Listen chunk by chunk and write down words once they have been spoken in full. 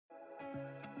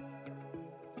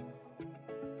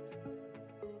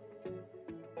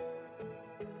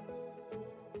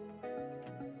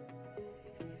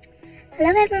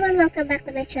Hello everyone! Welcome back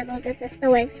to my channel. This is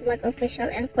Tawengs Vlog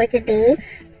Official, and for today,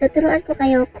 tuturuan ko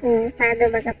kayo kung paano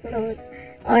mag-upload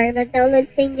or mag-download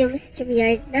sa inyong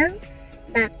Streamyard ng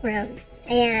background.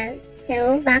 Ayan.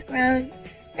 So, background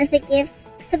as a gift.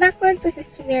 Sa background po sa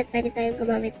Streamyard, pwede tayong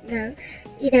gumamit ng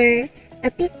either a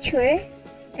picture,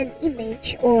 an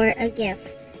image, or a GIF.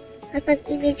 Kapag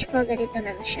image po, ganito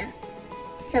lang siya.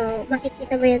 So,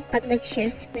 makikita mo yun pag nag-share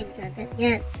screen ka.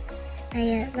 Ganyan.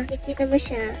 Ayan. Makikita mo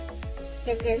siya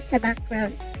ganyan sa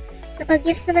background. Kapag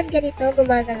GIFs naman ganito,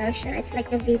 gumagalaw siya. It's like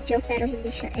a video pero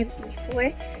hindi siya MP4.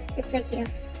 It's a GIF.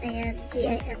 Ayan,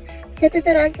 GIF. So,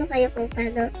 tuturuan ko kayo kung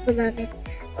paano gumamit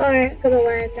or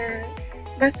gumawa ng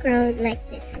background like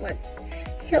this one.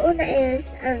 So, una is,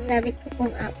 ang gamit ko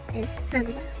pong app is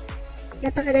Canva.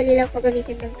 Napakadali lang po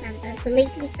gamitin ng Canva. So,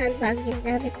 lately, Canva ang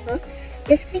ginagamit ko.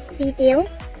 Just click video.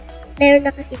 Meron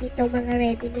na kasi dito mga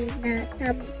ready-made na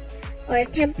thumb or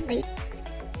templates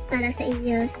para sa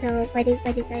inyo. So, pwede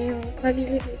tayong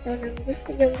mamili dito ng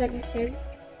gusto nyong gamitin.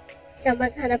 So,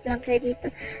 maghanap lang kayo dito.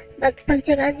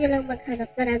 Pagtsagaan nyo lang maghanap.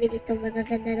 Marami dito mga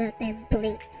ganda na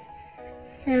templates.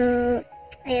 So,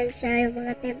 ayan siya. Yung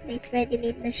mga templates,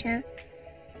 ready-made na siya.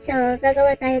 So,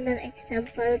 gagawa tayo ng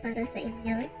example para sa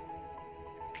inyo.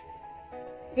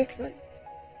 This one.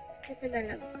 Ito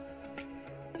na lang.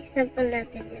 Example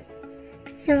natin yan.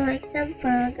 So,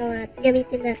 example,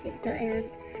 gamitin natin to, and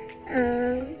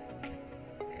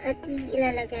ating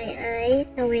ilalagay ay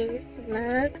Tawengs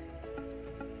Vlog.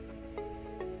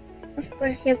 Of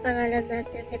course, yung pangalan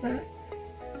natin, diba?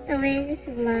 Tawengs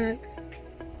Vlog.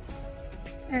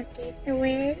 Okay,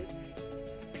 Tawengs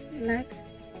Vlog.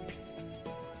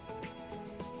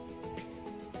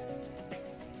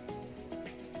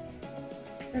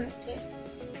 Okay.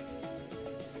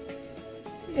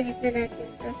 Ganit na natin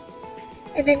to.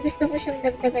 And then, gusto ko siyang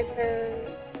dagdagan ng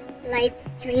live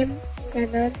stream,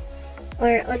 ganon,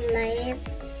 or on live.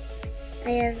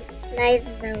 Ayan, live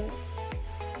now.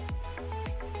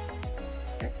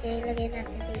 Okay, lagay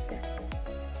natin dito.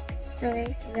 So,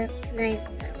 it's not live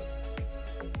now.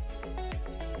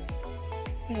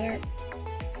 Ayan.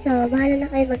 So, bahala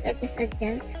na kayo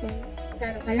mag-adjust kung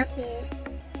gaano kalaki.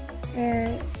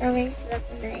 Ayan, Tawengs Vlog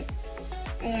Live.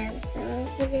 Ayan, so,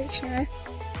 ganyan siya.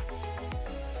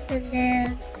 And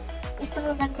then, gusto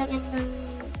ko dagdagan ng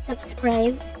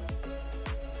subscribe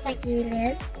sa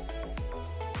gilid.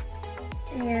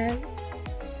 Ayan.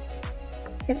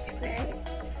 Subscribe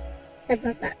sa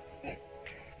baba. Ayan.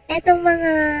 Etong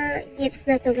mga GIFs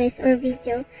na to guys or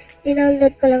video,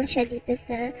 dinownload ko lang siya dito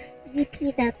sa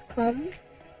gp.com.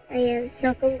 Ayan.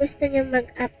 So, kung gusto nyo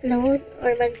mag-upload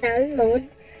or mag-download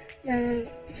ng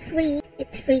free,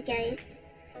 it's free guys.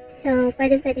 So,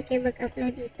 pwede kayo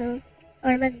mag-upload dito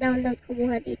or mag-download,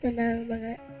 kumuha dito ng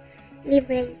mga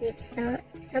libreng GIFs. So,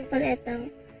 example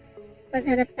ito.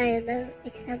 Maghanap tayo ng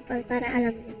example para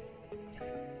alam nyo.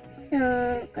 So,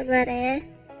 kunwari,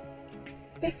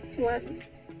 this one.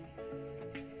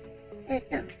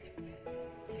 Ito.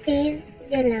 Save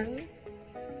nyo lang.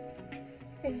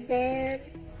 And then,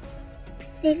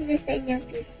 save nyo sa inyong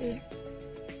PC.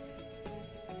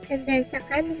 And then, sa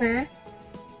Canva,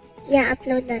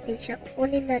 i-upload natin siya.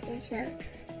 Kukunin natin siya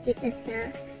dito sa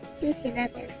PC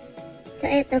natin. So,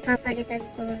 ito, papalitan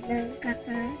ko ng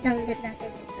kaka-download natin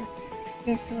ito.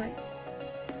 This one.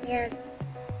 Ayan.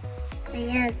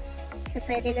 Ayan. So,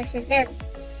 pwede na siya dyan.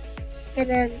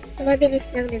 Ganun. So, mabilis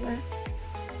lang, diba?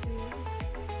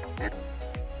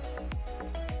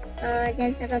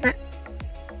 Dyan sa baba.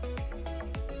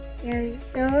 Ayan.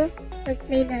 So,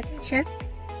 mag-play natin siya.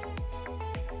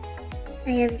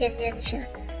 Ayan, ganyan siya.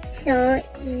 So,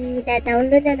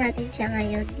 i-download na natin siya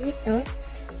ngayon dito.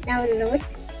 Download.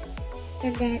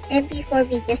 And then, MP4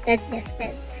 video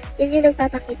suggested. Yun yung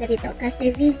nagpapakita dito.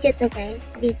 Kasi video to guys.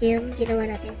 Video yung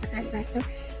ginawa natin sa Canva. So,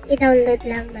 i-download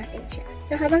lang natin siya.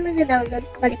 So, habang nag-download,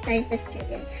 balik tayo sa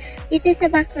Streamyard. Dito sa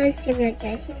background Streamyard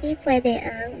guys, hindi pwede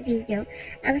ang video.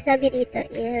 Ang sabi dito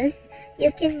is, you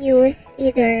can use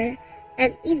either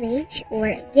an image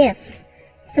or GIF.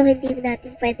 So, hindi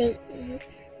natin pwede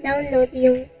i-download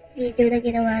yung video na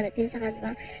ginawa natin sa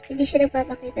Canva. Hindi siya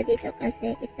nagpapakita dito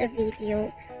kasi it's a video.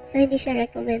 So, hindi siya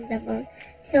recommendable.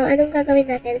 So, anong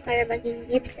gagawin natin para maging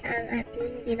GIFs ang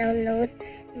ating dinownload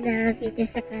na video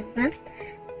sa Canva?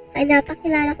 Ay,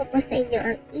 napakilala ko po sa inyo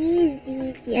ang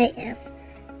easygif.com.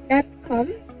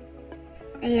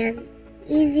 Ayan,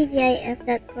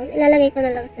 easygif.com. Ilalagay ko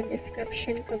na lang sa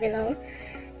description ko below.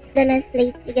 So, last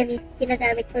lately,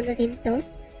 ginagamit ko na rin to.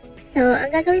 So,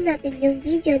 ang gagawin natin yung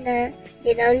video na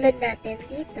dinownload natin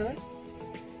dito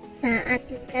sa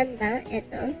ating Canva.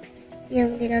 Ito,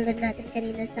 yung dinownload natin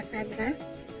kanina sa Canva.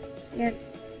 Yan.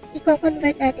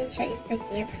 i-convert natin siya into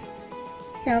GIF.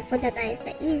 So, punta tayo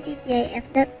sa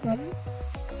easygif.com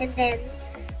and then,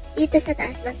 dito sa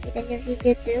taas makita nyo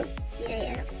video to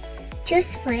GIF.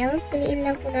 Choose file, piliin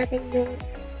lang po natin yung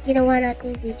ginawa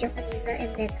natin video kanina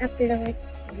and then upload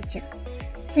video.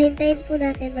 So, hintayin po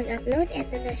natin mag-upload.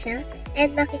 Ito na siya.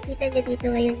 And makikita nyo dito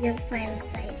ngayon yung file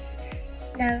size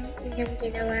ng inyong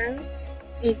ginawang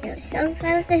video. So, ang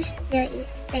file size niya is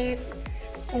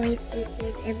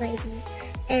 10.18 MB.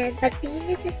 And pag tingin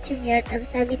nyo sa Streamyard, ang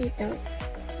sabi dito,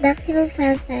 maximum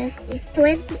file size is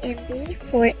 20 MB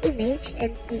for image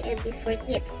and 3 MB for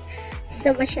GIFs.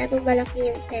 So, masyadong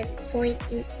malaki yung 10.18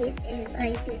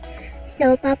 MB.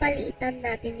 So, papalitan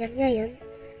natin yan ngayon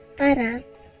para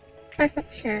pasok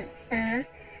siya sa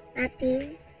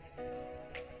ating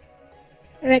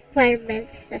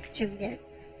requirements sa Streamyard.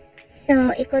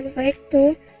 So, i-convert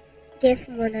to GIF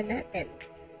muna natin.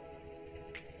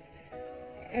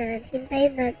 And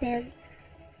hintayin natin.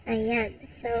 Ayan.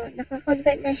 So,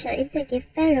 naka-convert na siya into GIF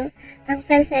pero ang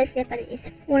file size niya pa rin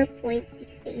is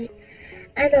 4.68.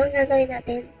 Ano ang gagawin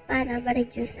natin para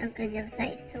ma-reduce ang kanyang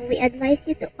size? So, we advise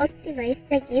you to optimize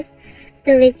the GIF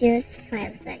to reduce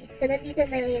file size. So, nandito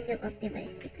na yun yung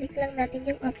optimize. I-click lang natin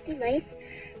yung optimize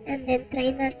and then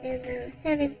try natin ng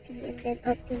 70 and then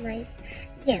optimize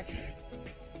GIF.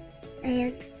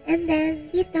 Ayan. And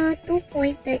then, dito,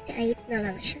 2.38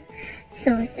 na lang siya.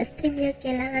 So, sa Streamyard,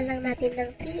 kailangan lang natin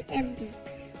ng 3 MB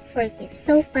for GIF.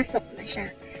 So, pasok na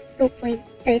siya.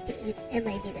 2.38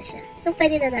 MB na siya. So,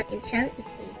 pwede na natin siyang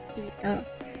i-save dito.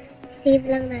 Save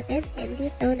lang natin. And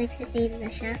dito, nagsisave na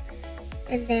siya.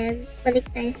 And then, balik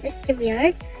tayo sa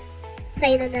Streamyard.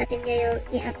 Try na natin ngayong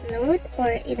i-upload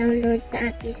or i-download sa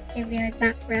ating Streamyard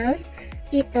background.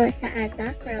 Dito sa add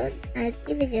background, add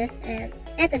images, and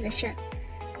eto na siya.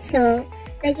 So,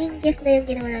 naging GIF na yung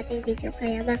ginawa nating video,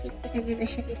 kaya makikita nyo na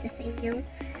siya dito sa inyong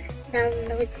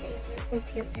download sa inyong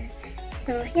computer.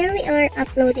 So, here we are,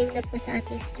 uploading na po sa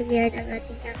ating Streamyard ang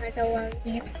ating kakagawang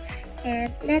GIFs.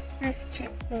 And let us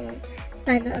check kung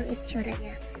paano ang itsura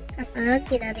niya kapag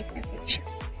ginamit natin siya.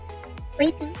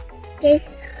 Waiting! Guys,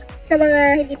 sa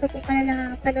mga hindi pa po pala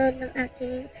nakakapanood ng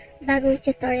aking bagong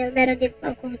tutorial, meron din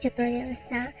po akong tutorial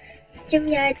sa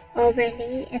Streamyard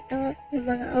overlay. Ito, yung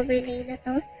mga overlay na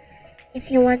to. If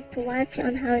you want to watch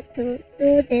on how to do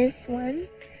this one,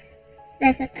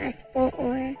 nasa taas po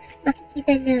or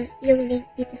makikita nyo yung link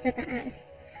dito sa taas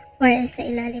or sa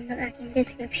ilalim ng aking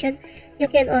description. You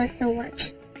can also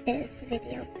watch this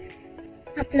video.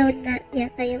 Upload na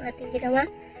yata yung ating ginawa.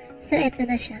 So, eto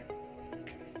na siya.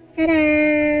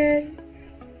 Tadaan!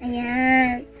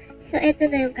 Ayan. So,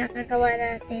 eto na yung kakagawa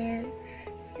natin.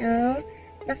 So,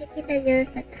 makikita nyo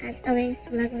sa taas, Tawengs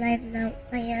Vlog Live now.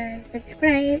 Ayan,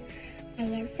 subscribe.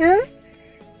 Ayan, so,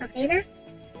 okay na.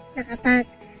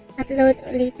 Nakapag-upload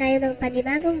ulit tayo ng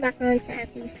panibagong background sa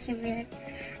ating Streamyard.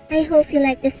 I hope you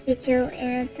like this video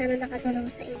and sana nakatulong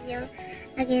sa inyo.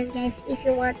 Again, guys, if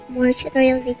you want more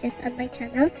tutorial videos on my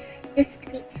channel, just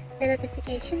click the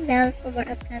notification bell for more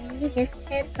upcoming videos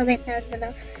and comment down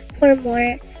below for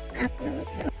more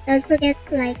uploads. So, don't forget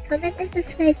to like, comment, and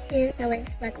subscribe to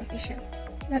Tawengs Vlog Official.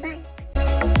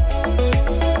 Bye-bye!